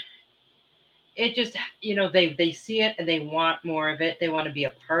it just, they see it and they want more of it. They want to be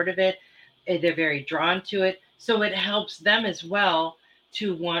a part of it. And they're very drawn to it. So it helps them as well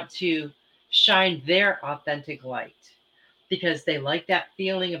to want to shine their authentic light because they like that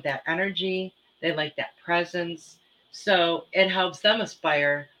feeling of that energy. They like that presence. So it helps them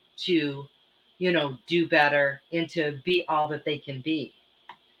aspire to, do better and to be all that they can be.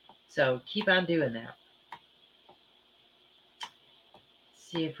 So keep on doing that.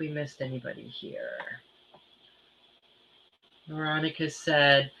 See if we missed anybody here. Veronica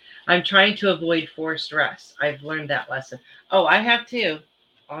said, I'm trying to avoid forced rest. I've learned that lesson. Oh, I have too.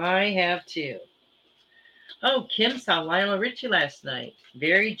 Oh, Kim saw Lionel Richie last night.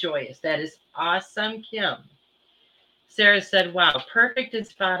 Very joyous. That is awesome, Kim. Sarah said, wow, perfect and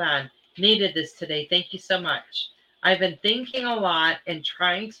spot on. Needed this today. Thank you so much. I've been thinking a lot and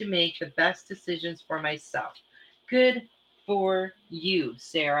trying to make the best decisions for myself. Good for you,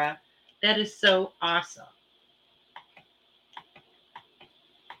 Sarah. That is so awesome.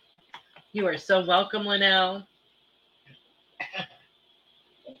 You are so welcome, Linnell.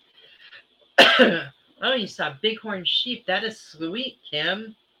 Oh, you saw bighorn sheep. That is sweet,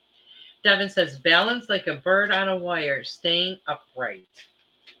 Kim. Devin says, balance like a bird on a wire, staying upright.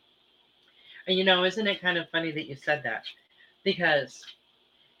 And isn't it kind of funny that you said that? Because,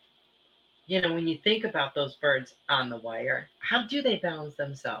 when you think about those birds on the wire, how do they balance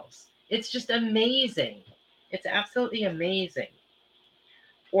themselves? It's just amazing. It's absolutely amazing.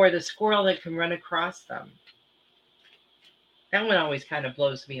 Or the squirrel that can run across them. That one always kind of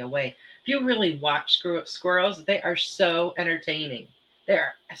blows me away. If you really watch squirrels, they are so entertaining.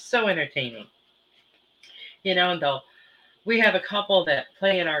 They're so entertaining. And we have a couple that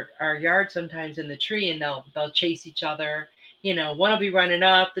play in our yard sometimes in the tree, and they'll chase each other. One will be running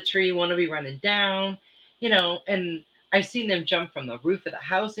up the tree, one will be running down, and I've seen them jump from the roof of the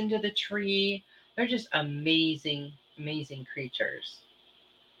house into the tree. They're just amazing, amazing creatures.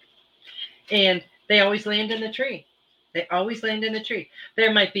 And they always land in the tree.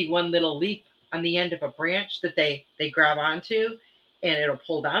 There might be one little leaf on the end of a branch that they grab onto, and it'll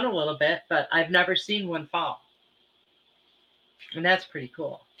pull down a little bit, but I've never seen one fall. And that's pretty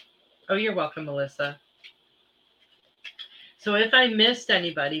cool. Oh, you're welcome, Melissa. So if I missed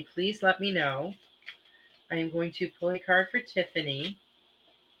anybody, please let me know. I am going to pull a card for Tiffany.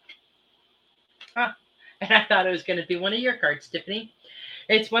 And I thought it was going to be one of your cards, Tiffany.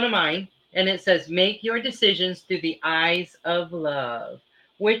 It's one of mine. And it says, make your decisions through the eyes of love,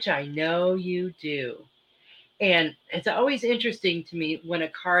 which I know you do. And it's always interesting to me when a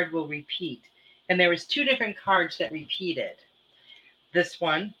card will repeat. And there was 2 different cards that repeated. This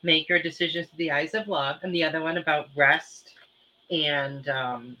one, make your decisions through the eyes of love, and the other one about rest and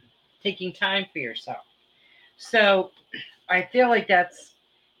taking time for yourself. So I feel like that's,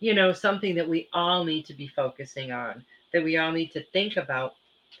 something that we all need to be focusing on, that we all need to think about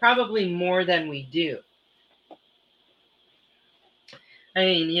probably more than we do. I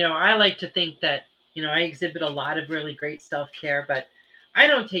mean, I like to think that, I exhibit a lot of really great self-care, but I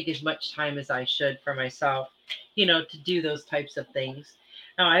don't take as much time as I should for myself, to do those types of things.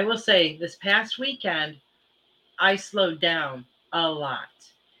 Now, I will say this past weekend, I slowed down a lot.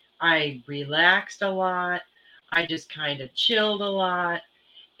 I relaxed a lot. I just kind of chilled a lot.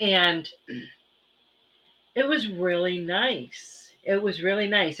 And it was really nice. It was really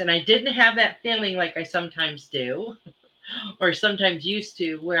nice. And I didn't have that feeling like I sometimes do or sometimes used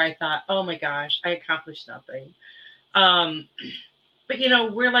to, where I thought, oh my gosh, I accomplished nothing. Um, but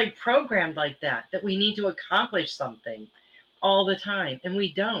we're like programmed like that we need to accomplish something all the time, and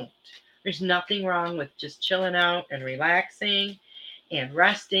we don't. There's nothing wrong with just chilling out and relaxing and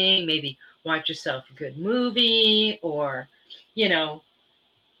resting. Maybe watch yourself a good movie, or,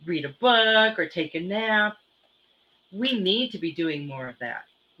 read a book or take a nap. We need to be doing more of that.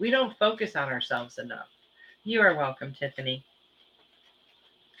 We don't focus on ourselves enough. You are welcome, Tiffany.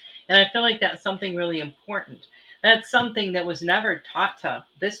 And I feel like that's something really important. That's something that was never taught to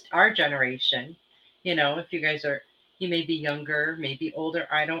our generation. If you guys you may be younger, maybe older,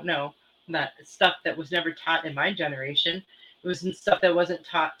 I don't know. But stuff that was never taught in my generation. It was stuff that wasn't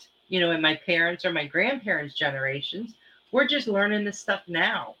taught, in my parents' or my grandparents' generations. We're just learning this stuff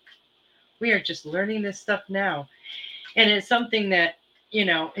now. We are just learning this stuff now. And it's something that,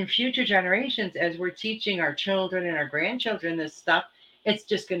 in future generations, as we're teaching our children and our grandchildren this stuff, it's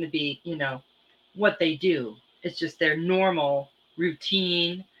just going to be, what they do. It's just their normal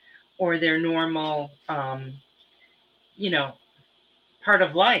routine or their normal, part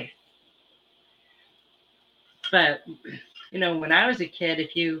of life. But, when I was a kid,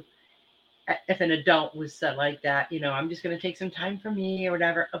 if an adult was said like that, I'm just going to take some time for me or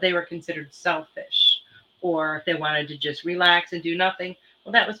whatever, they were considered selfish. Or if they wanted to just relax and do nothing,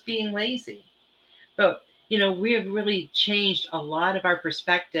 well, that was being lazy. But, we have really changed a lot of our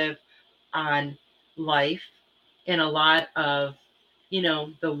perspective on life and a lot of,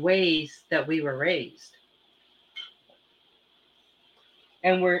 the ways that we were raised.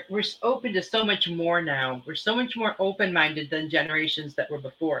 And we're open to so much more now. We're so much more open-minded than generations that were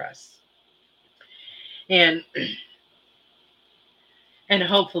before us. And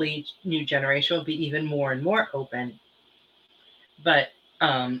hopefully each new generation will be even more and more open. But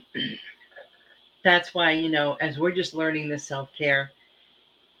that's why, as we're just learning this self-care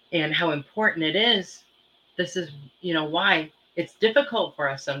and how important it is, this is, why it's difficult for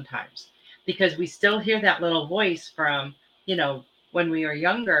us sometimes, because we still hear that little voice from, when we were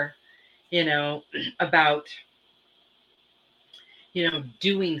younger, about,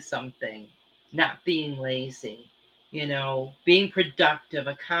 doing something, not being lazy, being productive,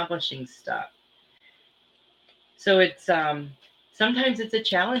 accomplishing stuff. So it's sometimes it's a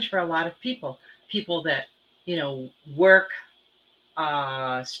challenge for a lot of people that, work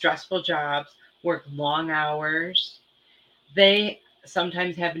stressful jobs, work long hours. They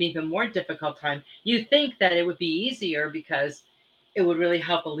sometimes have an even more difficult time. You think that it would be easier because it would really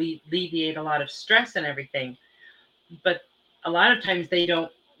help alleviate a lot of stress and everything. But a lot of times they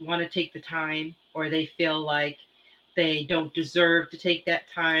don't want to take the time, or they feel like they don't deserve to take that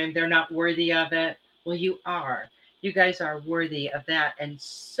time. They're not worthy of it. Well, you are. You guys are worthy of that and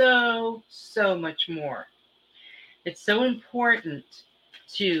so, so much more. It's so important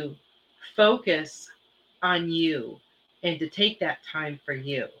to focus on you and to take that time for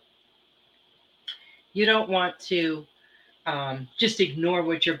you. You don't want to just ignore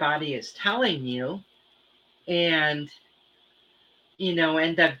what your body is telling you and,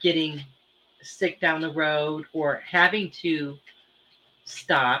 end up getting sick down the road or having to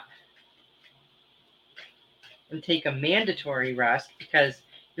stop and take a mandatory rest because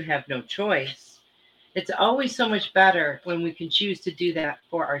you have no choice. It's always so much better when we can choose to do that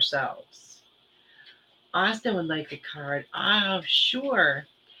for ourselves. Austin would like a card. Oh, sure.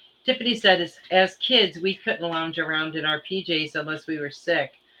 Tiffany said, as kids, we couldn't lounge around in our PJs unless we were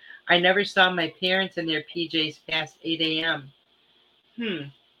sick. I never saw my parents in their PJs past 8 a.m.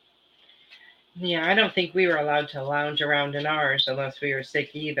 Yeah, I don't think we were allowed to lounge around in ours unless we were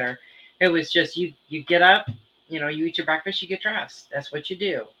sick either. It was just you get up, you eat your breakfast, you get dressed. That's what you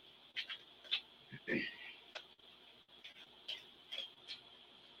do.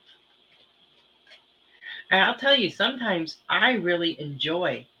 And I'll tell you, sometimes I really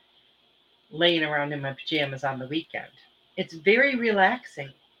enjoy laying around in my pajamas on the weekend. It's very relaxing.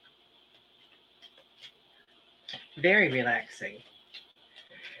 Very relaxing.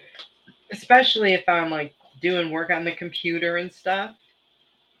 Especially if I'm like doing work on the computer and stuff.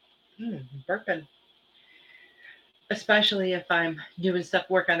 Burping. Especially if I'm doing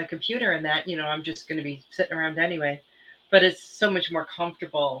work on the computer and that, I'm just going to be sitting around anyway. But it's so much more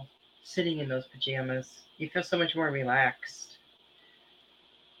comfortable sitting in those pajamas. You feel so much more relaxed.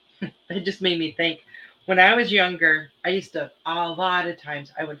 It just made me think, when I was younger, I used to, a lot of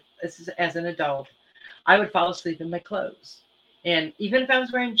times, this is as an adult, I would fall asleep in my clothes. And even if I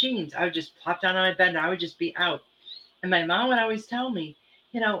was wearing jeans, I would just plop down on my bed and I would just be out. And my mom would always tell me,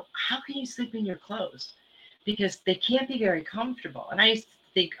 how can you sleep in your clothes? because they can't be very comfortable. And I used to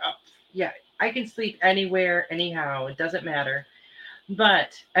think, oh, yeah, I can sleep anywhere, anyhow. It doesn't matter.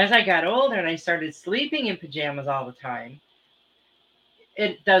 But as I got older and I started sleeping in pajamas all the time,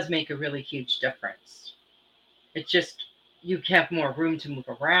 it does make a really huge difference. It just, you have more room to move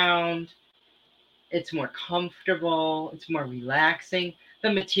around. It's more comfortable. It's more relaxing.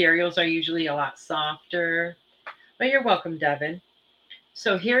 The materials are usually a lot softer. But you're welcome, Devin.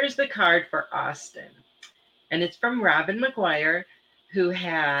 So here's the card for Austin. And it's from Robin McGuire, who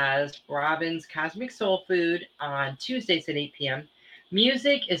has Robin's Cosmic Soul Food on Tuesdays at 8 p.m.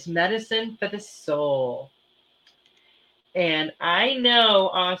 Music is medicine for the soul. And I know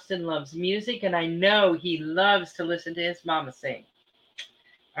Austin loves music, and I know he loves to listen to his mama sing.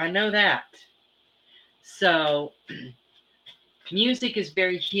 I know that. So music is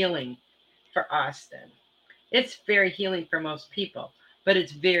very healing for Austin. It's very healing for most people, but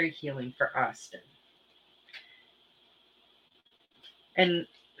it's very healing for Austin. And,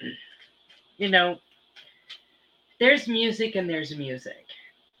 you know, there's music and there's music.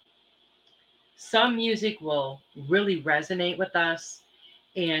 Some music will really resonate with us,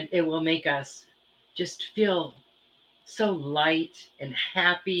 and it will make us just feel so light and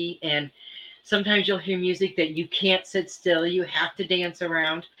happy. And sometimes you'll hear music that you can't sit still. You have to dance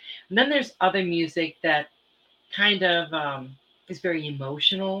around. And then there's other music that kind of is very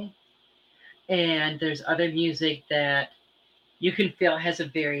emotional. And there's other music that you can feel has a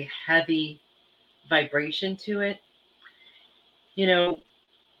very heavy vibration to it. You know,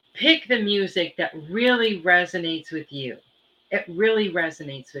 pick the music that really resonates with you. It really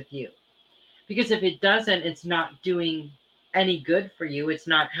resonates with you. Because if it doesn't, it's not doing any good for you. It's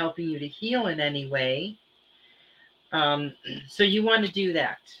not helping you to heal in any way. So you want to do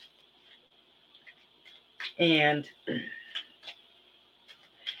that. And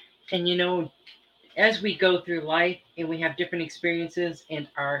you know, as we go through life and we have different experiences and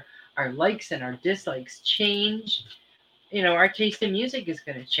our likes and our dislikes change, you know, our taste in music is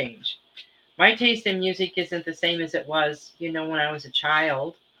going to change. My taste in music isn't the same as it was, you know, when I was a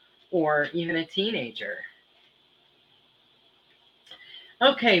child or even a teenager.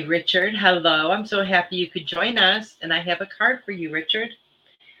 Okay, Richard, hello. I'm so happy you could join us. And I have a card for you, Richard.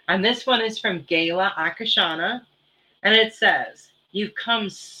 And this one is from Gala Akashana. And it says, you've come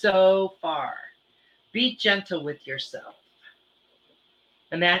so far. Be gentle with yourself.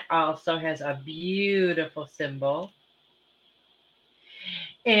 And that also has a beautiful symbol.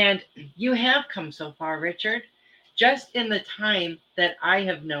 And you have come so far, Richard. Just in the time that I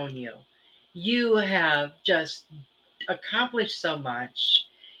have known you, you have just accomplished so much.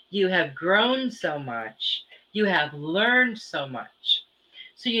 You have grown so much. You have learned so much.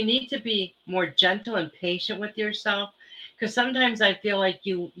 So you need to be more gentle and patient with yourself, because sometimes I feel like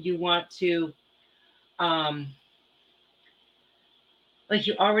you want to, like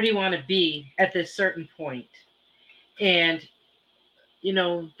you already want to be at this certain point. And you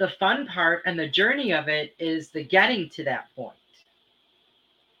know, the fun part and the journey of it is the getting to that point.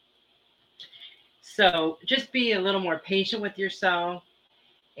 So just be a little more patient with yourself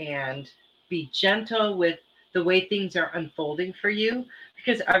and be gentle with the way things are unfolding for you,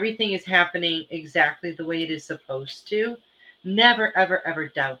 because everything is happening exactly the way it is supposed to. Never, ever, ever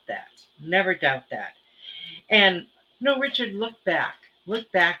doubt that. Never doubt that. And no, Richard, look back.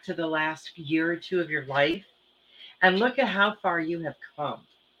 Look back to the last year or two of your life. And look at how far you have come.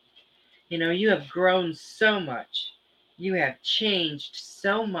 You know, you have grown so much. You have changed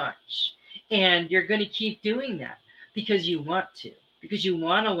so much. And you're going to keep doing that because you want to, because you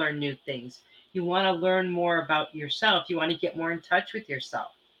want to learn new things. You want to learn more about yourself. You want to get more in touch with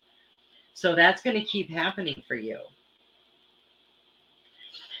yourself. So that's going to keep happening for you.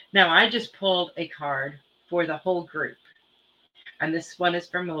 Now, I just pulled a card for the whole group. And this one is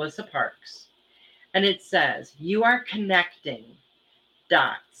from Melissa Parks. And it says, you are connecting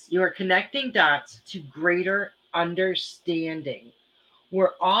dots. You are connecting dots to greater understanding.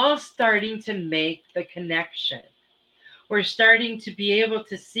 We're all starting to make the connection. We're starting to be able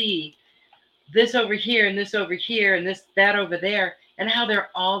to see this over here and this over here and that over there, and how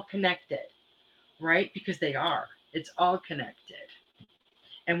they're all connected, right? Because they are. It's all connected.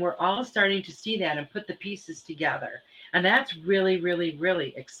 And we're all starting to see that and put the pieces together. And that's really, really,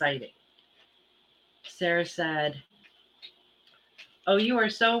 really exciting. Sarah said, oh, you are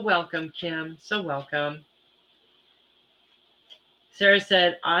so welcome, Kim. So welcome. Sarah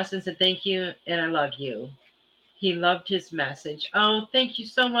said, Austin said, thank you, and I love you. He loved his message. Oh, thank you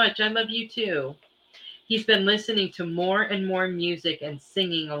so much. I love you too. He's been listening to more and more music and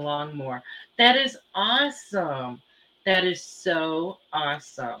singing along more. That is awesome. That is so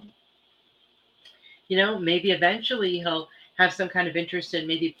awesome. Maybe eventually he'll have some kind of interest in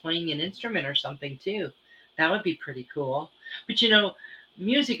maybe playing an instrument or something too. That would be pretty cool. But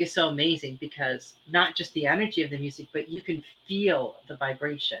music is so amazing because not just the energy of the music, but you can feel the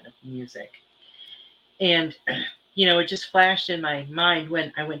vibration of the music. And, it just flashed in my mind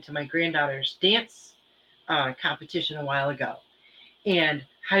when I went to my granddaughter's dance competition a while ago, and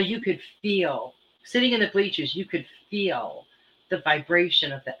how you could feel, sitting in the bleachers, you could feel the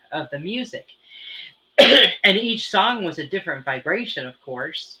vibration of the music. And each song was a different vibration, of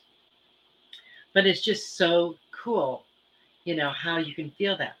course. But it's just so cool, how you can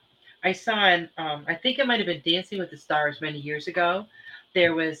feel that. I saw I think it might have been Dancing with the Stars many years ago.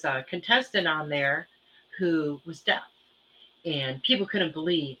 There was a contestant on there who was deaf, and people couldn't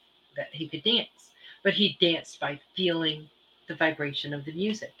believe that he could dance, but he danced by feeling the vibration of the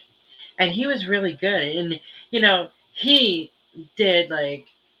music. And he was really good. And, he did like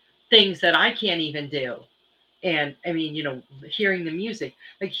things that I can't even do. And I mean, hearing the music,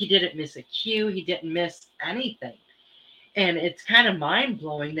 like he didn't miss a cue. He didn't miss anything. And it's kind of mind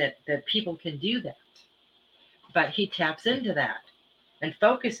blowing that people can do that, but he taps into that and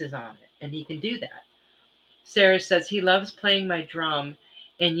focuses on it, and he can do that. Sarah says he loves playing my drum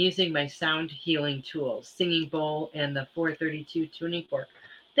and using my sound healing tools, singing bowl and the 432 tuning fork.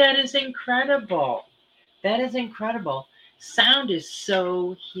 That is incredible. That is incredible. Sound is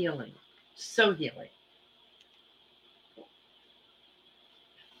so healing, so healing.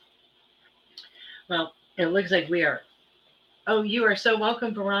 Well, it looks like we are. Oh, you are so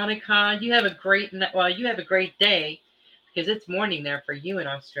welcome, Veronica. You have a great day, because it's morning there for you in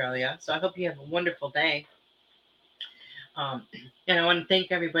Australia. So I hope you have a wonderful day. And I want to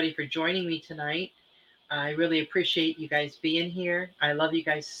thank everybody for joining me tonight. I really appreciate you guys being here. I love you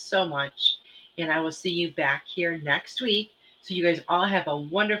guys so much. And I will see you back here next week. So you guys all have a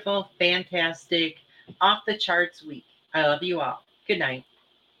wonderful, fantastic, off the charts week. I love you all. Good night.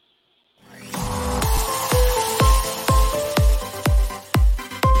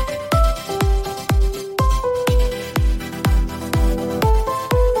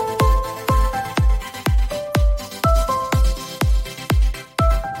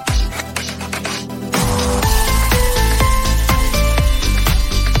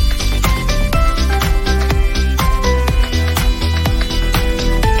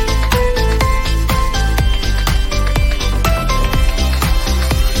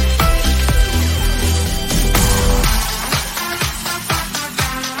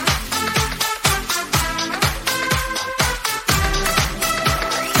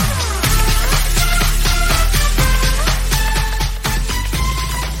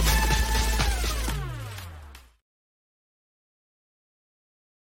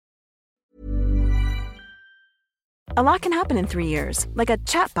 A lot can happen in 3 years, like a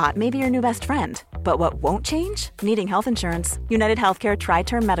chatbot may be your new best friend. But what won't change? Needing health insurance. United Healthcare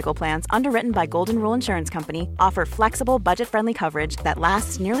Tri-Term Medical Plans, underwritten by Golden Rule Insurance Company, offer flexible, budget-friendly coverage that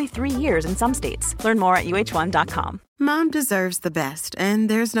lasts nearly 3 years in some states. Learn more at uh1.com. Mom deserves the best, and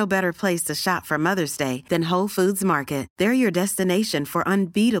there's no better place to shop for Mother's Day than Whole Foods Market. They're your destination for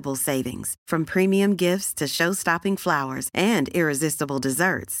unbeatable savings, from premium gifts to show-stopping flowers and irresistible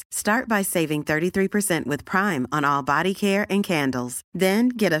desserts. Start by saving 33% with Prime on all body care and candles. Then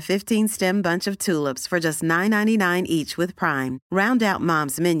get a 15-stem bunch of tulips for just $9.99 each with Prime. Round out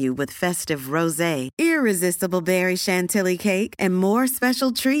Mom's menu with festive rosé, irresistible berry chantilly cake, and more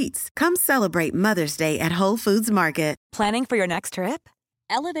special treats. Come celebrate Mother's Day at Whole Foods Market. Planning for your next trip?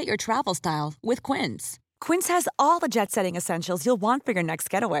 Elevate your travel style with Quince. Quince has all the jet-setting essentials you'll want for your next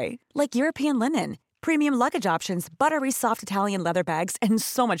getaway, like European linen, premium luggage options, buttery soft Italian leather bags, and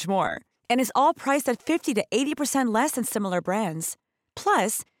so much more. And is all priced at 50 to 80% less than similar brands.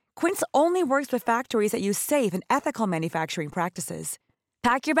 Plus, Quince only works with factories that use safe and ethical manufacturing practices.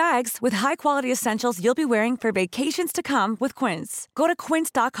 Pack your bags with high-quality essentials you'll be wearing for vacations to come with Quince. Go to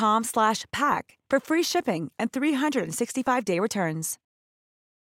quince.com/pack for free shipping and 365-day returns.